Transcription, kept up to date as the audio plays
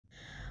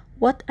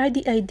What are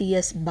the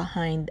ideas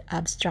behind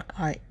abstract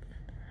art?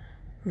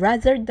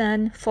 Rather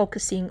than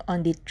focusing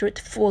on the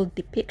truthful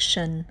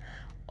depiction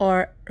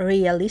or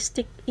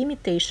realistic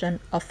imitation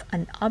of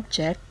an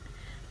object,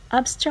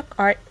 abstract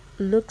art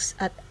looks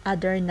at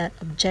other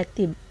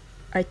non-objective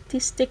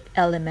artistic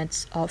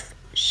elements of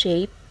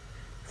shape,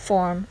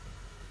 form,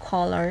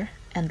 color,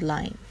 and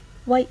line.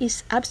 Why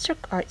is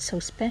abstract art so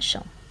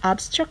special?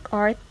 Abstract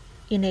art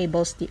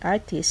enables the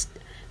artist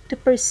to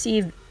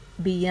perceive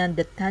beyond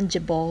the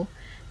tangible,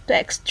 to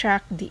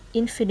extract the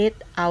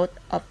infinite out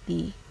of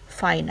the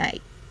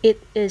finite. It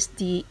is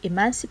the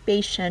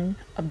emancipation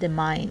of the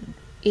mind.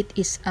 It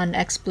is an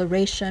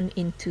exploration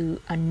into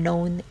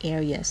unknown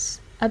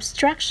areas.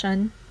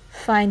 Abstraction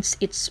finds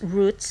its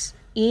roots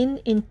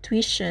in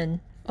intuition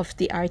of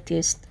the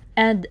artist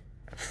and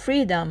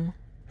freedom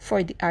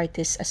for the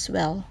artist as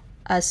well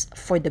as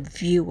for the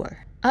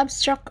viewer.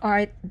 Abstract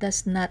art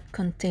does not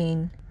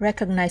contain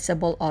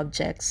recognizable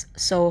objects,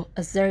 so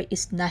there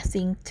is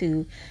nothing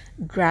to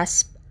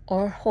grasp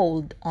or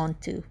hold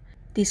onto.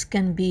 This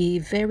can be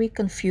very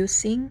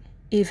confusing,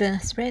 even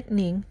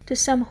threatening to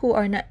some who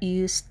are not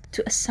used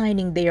to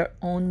assigning their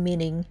own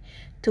meaning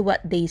to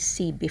what they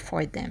see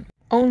before them.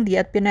 Only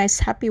at Pinay's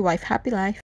Happy Wife, Happy Life.